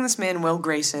making this man, Will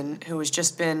Grayson, who has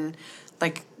just been,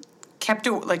 like, kept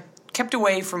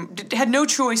away from... Had no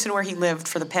choice in where he lived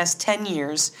for the past 10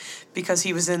 years because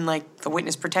he was in, like, the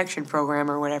witness protection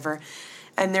program or whatever.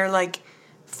 And they're, like...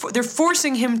 They're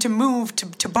forcing him to move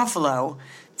to Buffalo.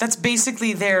 That's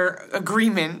basically their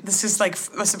agreement. This is, like,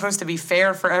 supposed to be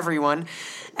fair for everyone.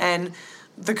 And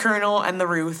the Colonel and the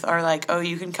Ruth are like, oh,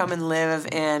 you can come and live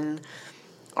in...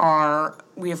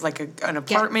 we have, like, an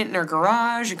apartment in our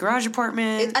garage, a garage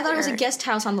apartment. I thought it was a guest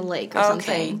house on the lake or something.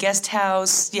 Okay, guest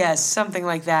house, yes, something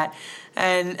like that.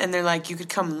 And they're like, you could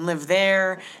come and live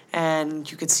there, and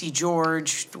you could see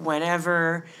George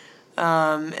whenever.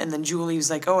 And then Julie was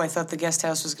like, oh, I thought the guest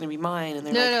house was going to be mine. And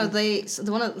they're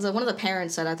one of the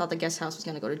parents said, I thought the guest house was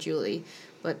going to go to Julie.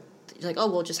 But he's like,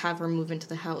 oh, we'll just have her move into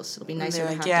the house. It'll be nicer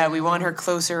to have yeah, we want her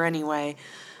closer anyway.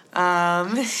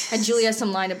 And Julie has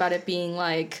some line about it being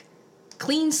like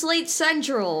Clean Slate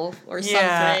Central or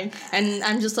something. And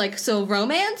I'm just like, so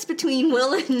romance between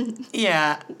Will and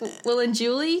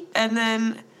Julie? And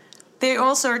then they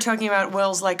also are talking about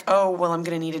Will's like, oh, well, I'm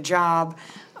going to need a job.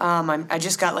 I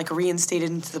just got, like, reinstated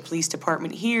into the police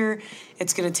department here.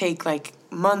 It's going to take, like,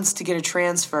 months to get a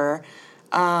transfer.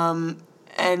 And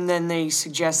then they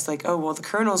suggest, like, oh, well, the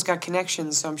Colonel's got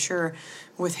connections, so I'm sure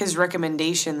with his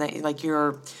recommendation that, like,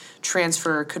 your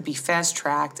transfer could be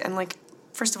fast-tracked. And, like,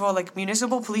 first of all, like,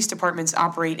 municipal police departments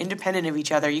operate independent of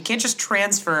each other. You can't just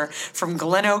transfer from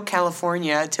Glen Oak,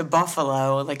 California to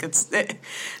Buffalo. Like,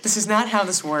 this is not how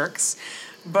this works.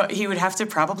 But he would have to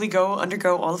probably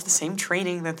undergo all of the same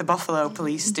training that the Buffalo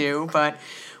police do. But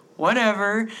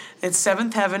whatever. It's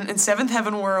Seventh Heaven. In Seventh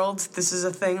Heaven world, this is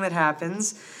a thing that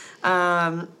happens.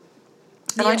 And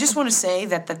I just want to say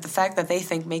that the fact that they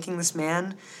think making this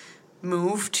man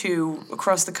move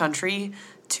across the country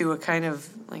to a kind of,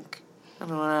 like, I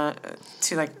don't know,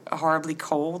 to, like, a horribly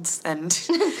cold and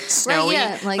snowy.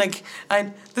 Right, yeah,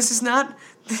 this is not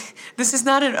this is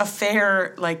not a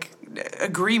fair, like,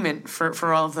 agreement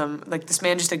for all of them. Like, this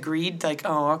man just agreed, like,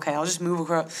 oh, okay, I'll just move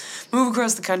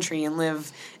across the country and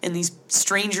live in these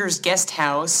strangers' guest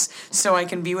house so I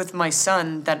can be with my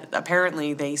son that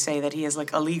apparently they say that he has,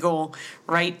 like, a legal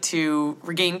right to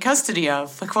regain custody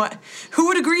of. Like, what? Who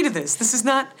would agree to this? This is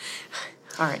not...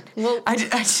 All right. Well, I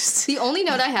just... The only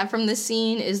note I have from this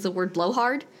scene is the word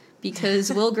blowhard, because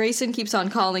Will Grayson keeps on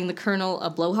calling the Colonel a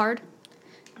blowhard.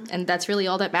 And that's really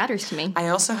all that matters to me. I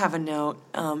also have a note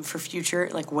for future,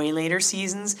 like way later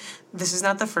seasons. This is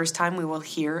not the first time we will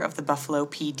hear of the Buffalo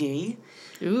PD.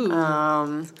 Ooh.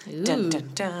 Dun,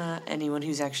 dun, dun. Anyone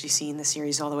who's actually seen the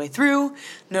series all the way through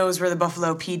knows where the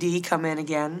Buffalo PD come in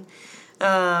again.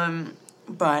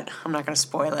 But I'm not going to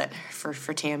spoil it for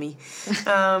Tammy.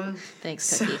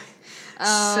 Thanks, Cookie.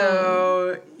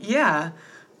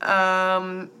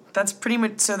 That's pretty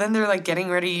much... So then they're, like, getting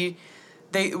ready...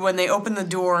 When they open the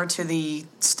door to the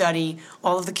study,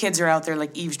 all of the kids are out there,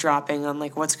 like, eavesdropping on,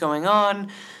 like, what's going on,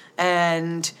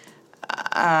 and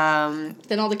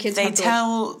then all the kids they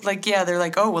tell, like, yeah, they're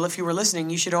like, oh, well, if you were listening,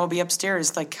 you should all be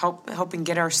upstairs, like, helping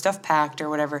get our stuff packed or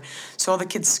whatever. So all the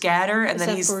kids scatter, and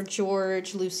then he's... Except for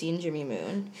George, Lucy, and Jimmy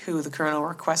Moon. Who the Colonel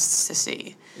requests to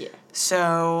see. Yeah.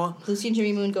 So... Lucy and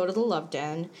Jimmy Moon go to the Love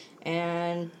Den,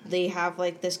 and they have,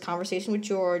 like, this conversation with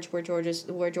George, where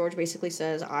George basically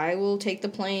says, I will take the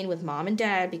plane with Mom and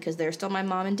Dad, because they're still my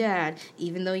mom and dad,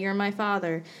 even though you're my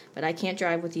father, but I can't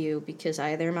drive with you, because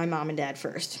they're my mom and dad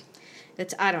first.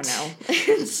 I don't know.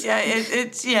 That's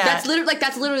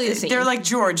literally the scene. They're like,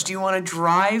 George, do you want to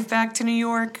drive back to New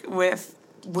York with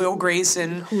Will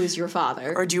Grayson, who is your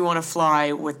father, or do you want to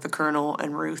fly with the Colonel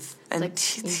and Ruth? And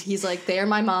he's like, they're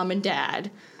my mom and dad.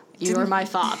 You are my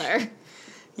father.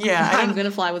 Yeah, I'm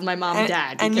gonna fly with my mom and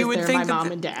dad because they're my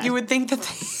mom and dad. You would think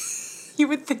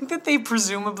that they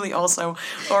presumably also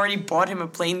already bought him a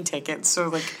plane ticket. So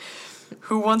like,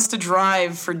 who wants to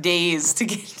drive for days to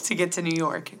get to New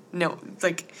York? No,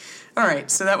 like, all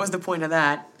right. So that was the point of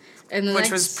that,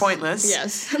 which was pointless.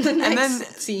 Yes. The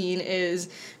next scene is,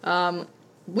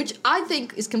 which I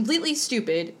think is completely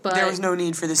stupid, but there was no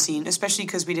need for the scene, especially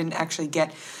because we didn't actually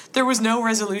get. There was no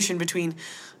resolution between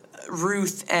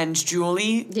Ruth and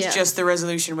Julie, just the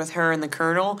resolution with her and the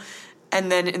Colonel.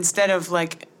 And then instead of,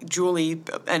 like, Julie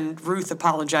and Ruth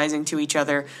apologizing to each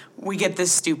other, we get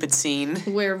this stupid scene.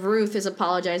 Where Ruth is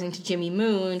apologizing to Jimmy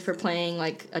Moon for playing,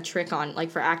 like, a trick on, like,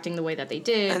 for acting the way that they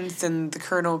did. And then the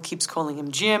Colonel keeps calling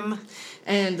him Jim.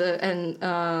 And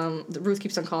Ruth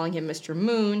keeps on calling him Mr.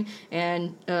 Moon.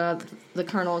 And the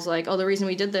Colonel is like, oh, the reason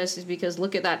we did this is because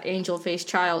look at that angel-faced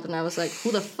child. And I was like,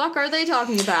 who the fuck are they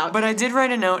talking about? But I did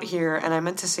write a note here, and I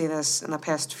meant to say this in the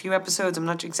past few episodes. I'm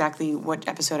not exactly what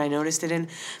episode I noticed it in.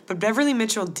 But Beverly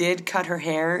Mitchell did cut her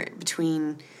hair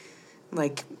between,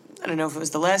 like, I don't know if it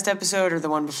was the last episode or the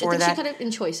one before that. She cut it in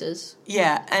choices.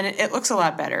 Yeah, and it looks a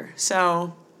lot better.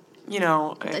 So, you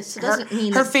know,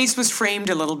 her face was framed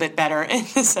a little bit better in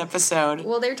this episode.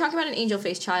 Well, they were talking about an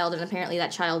angel-faced child, and apparently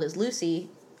that child is Lucy.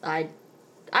 I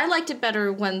liked it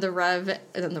better when the Colonel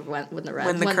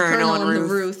and the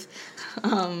Ruth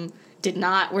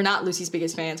were not Lucy's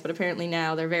biggest fans, but apparently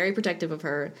now they're very protective of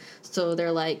her. So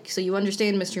they're like, so you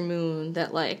understand, Mr. Moon,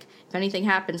 that, like, if anything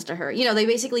happens to her, you know, they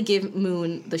basically give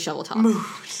Moon the shovel top. Moon,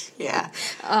 yeah.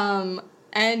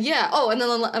 And yeah, and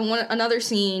then another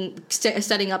scene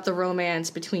setting up the romance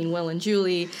between Will and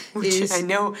Julie Which I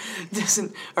know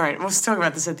doesn't... All right, let's talk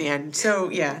about this at the end. So,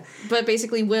 yeah. But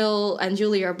basically, Will and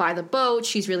Julie are by the boat.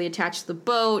 She's really attached to the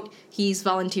boat. He's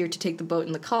volunteered to take the boat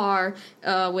in the car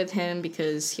with him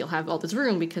because he'll have all this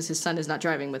room because his son is not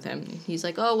driving with him. He's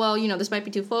like, oh, well, you know, this might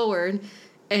be too forward.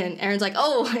 And Erin's like,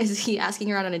 oh, is he asking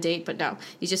her out on a date? But no,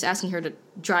 he's just asking her to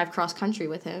drive cross-country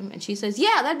with him. And she says,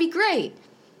 yeah, that'd be great.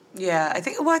 Yeah, I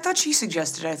thought she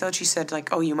suggested it. I thought she said,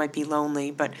 like, oh, you might be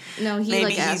lonely, but no,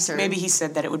 maybe he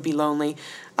said that it would be lonely.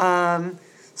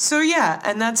 So, yeah,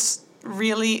 and that's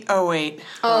really... Oh, wait.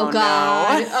 Oh,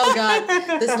 God. No. Oh, God.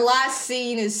 This last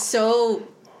scene is so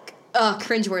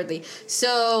cringeworthy.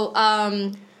 So,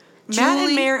 Matt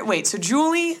and Mary... Wait, so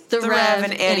Julie, the Rev,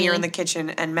 and Annie are in the kitchen,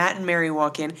 and Matt and Mary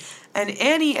walk in, and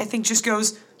Annie, I think, just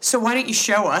goes... So why don't you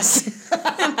show us?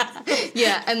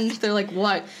 Yeah, and they're like,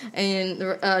 what?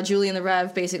 And Julie and the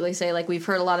Rev basically say, like, we've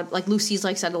heard a lot of, like, Lucy's,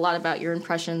 like, said a lot about your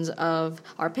impressions of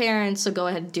our parents, so go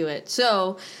ahead and do it.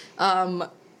 So,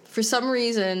 for some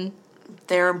reason...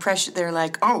 They're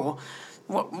like, oh,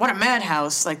 what a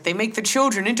madhouse. Like, they make the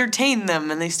children entertain them,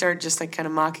 and they start just, like, kind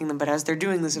of mocking them. But as they're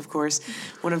doing this, of course,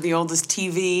 one of the oldest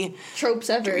TV... tropes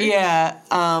ever. Yeah.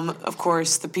 Of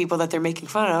course, the people that they're making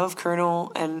fun of, the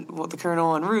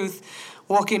Colonel and Ruth,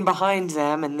 walk in behind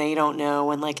them, and they don't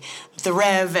know. And, like, the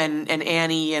Rev and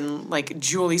Annie and, like,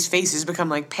 Julie's faces become,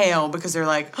 like, pale because they're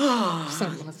like, oh,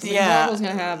 something horrible's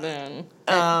gonna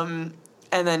happen.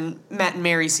 And then Matt and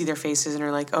Mary see their faces and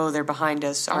are like, oh, they're behind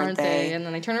us, aren't they? And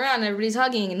then they turn around and everybody's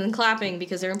hugging and then clapping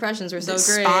because their impressions were so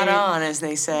great. Spot on, as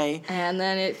they say. And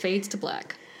then it fades to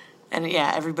black. And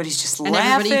yeah, everybody's just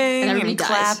laughing and dies.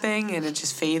 clapping, and it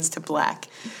just fades to black.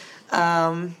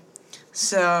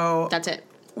 So that's it.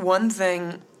 One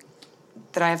thing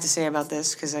that I have to say about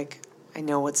this, because like I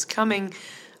know what's coming,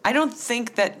 I don't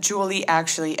think that Julie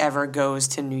actually ever goes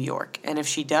to New York. And if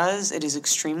she does, it is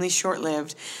extremely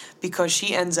short-lived because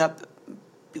she ends up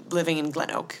living in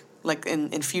Glen Oak. Like, in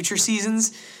future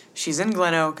seasons, she's in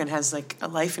Glen Oak and has, like, a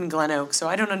life in Glen Oak. So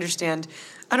I don't understand.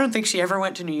 I don't think she ever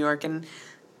went to New York, and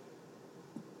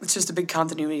it's just a big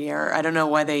continuity error. I don't know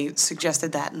why they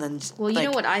suggested that. And then, well, you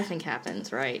know what I think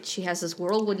happens, right? She has this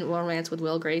whirlwind romance with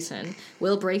Will Grayson.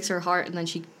 Will breaks her heart, and then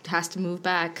she has to move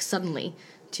back suddenly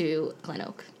to Glen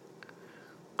Oak.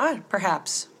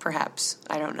 Perhaps.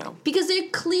 I don't know. Because they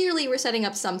clearly were setting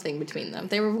up something between them.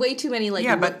 There were way too many, like,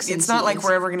 but it's not like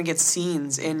we're ever going to get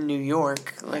scenes in New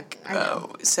York. Like,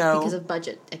 so... because of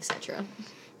budget, etc.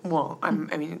 Well, I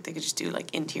mean, they could just do,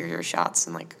 like, interior shots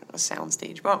and, like, a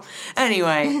soundstage. Well,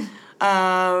 anyway.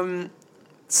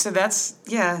 So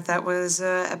that was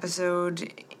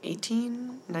episode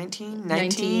 18,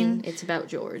 19? It's about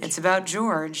George. It's about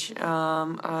George.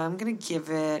 I'm going to give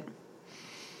it...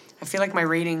 I feel like my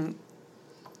rating,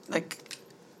 like,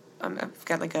 I've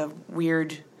got, like, a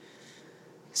weird...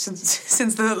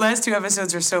 Since the last two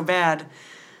episodes are so bad,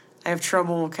 I have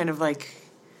trouble kind of, like,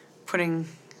 putting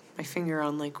my finger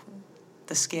on, like,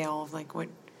 the scale of, like,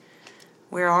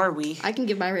 where are we? I can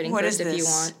give my rating first if you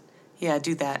want. Yeah,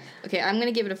 do that. Okay, I'm going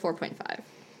to give it a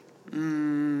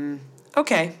 4.5.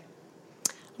 Okay.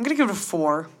 I'm going to give it a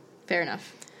 4. Fair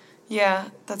enough. Yeah,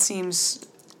 that seems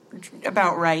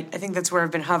about right. I think that's where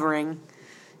I've been hovering,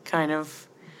 kind of.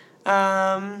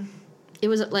 It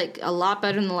was, like, a lot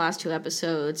better than the last two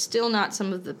episodes. Still not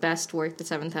some of the best work that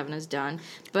Seventh Heaven has done,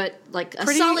 but, like, a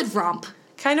solid romp.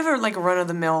 Kind of like a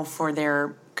run-of-the-mill for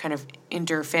their kind of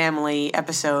inter-family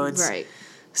episodes. Right.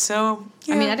 So,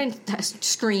 yeah. I mean, I didn't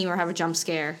scream or have a jump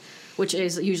scare, which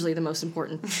is usually the most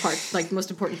important part, like, the most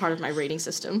important part of my rating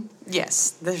system. Yes.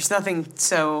 There's nothing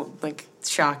so, like,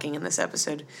 shocking in this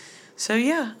episode. So,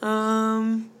 yeah,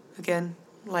 again,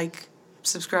 like,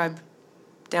 subscribe,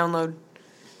 download,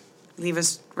 leave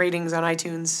us ratings on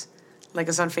iTunes, like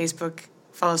us on Facebook,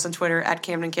 follow us on Twitter,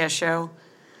 @CamdenCastShow.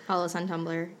 Follow us on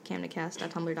Tumblr,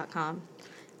 camdencast.tumblr.com.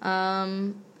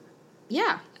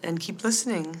 Yeah. And keep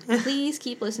listening. Please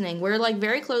keep listening. We're, like,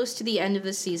 very close to the end of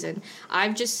the season.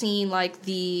 I've just seen, like,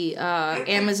 the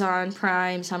Amazon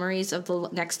Prime summaries of the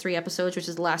next 3 episodes, which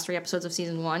is the last 3 episodes of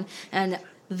season 1, and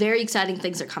very exciting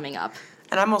things are coming up.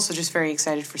 And I'm also just very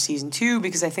excited for season 2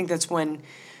 because I think that's when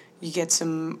you get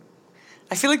some...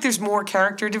 I feel like there's more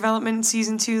character development in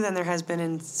season 2 than there has been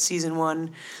in season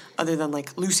 1, other than,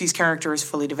 like, Lucy's character is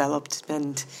fully developed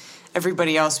and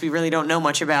everybody else we really don't know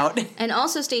much about. And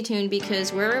also stay tuned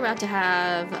because we're about to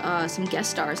have some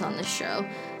guest stars on this show.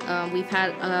 We've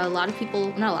had a few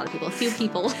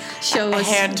people show us, a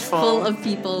handful. Full of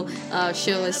people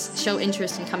show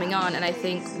interest in coming on, and I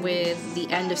think with the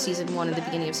end of season 1 and the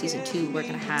beginning of season 2, we're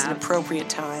going to have... It's an appropriate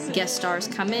time. Guest stars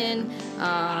come in,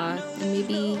 and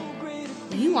maybe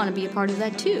you want to be a part of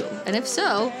that too. And if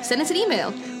so, send us an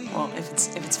email. Well, if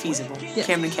it's feasible, yes.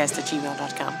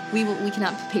 CamdenCast@gmail.com. We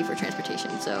cannot pay for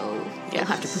transportation, so you'll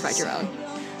have to provide your own.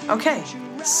 Okay,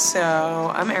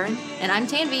 so I'm Aaron. And I'm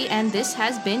Tanvi, and this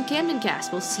has been Camden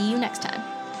Cast. We'll see you next time.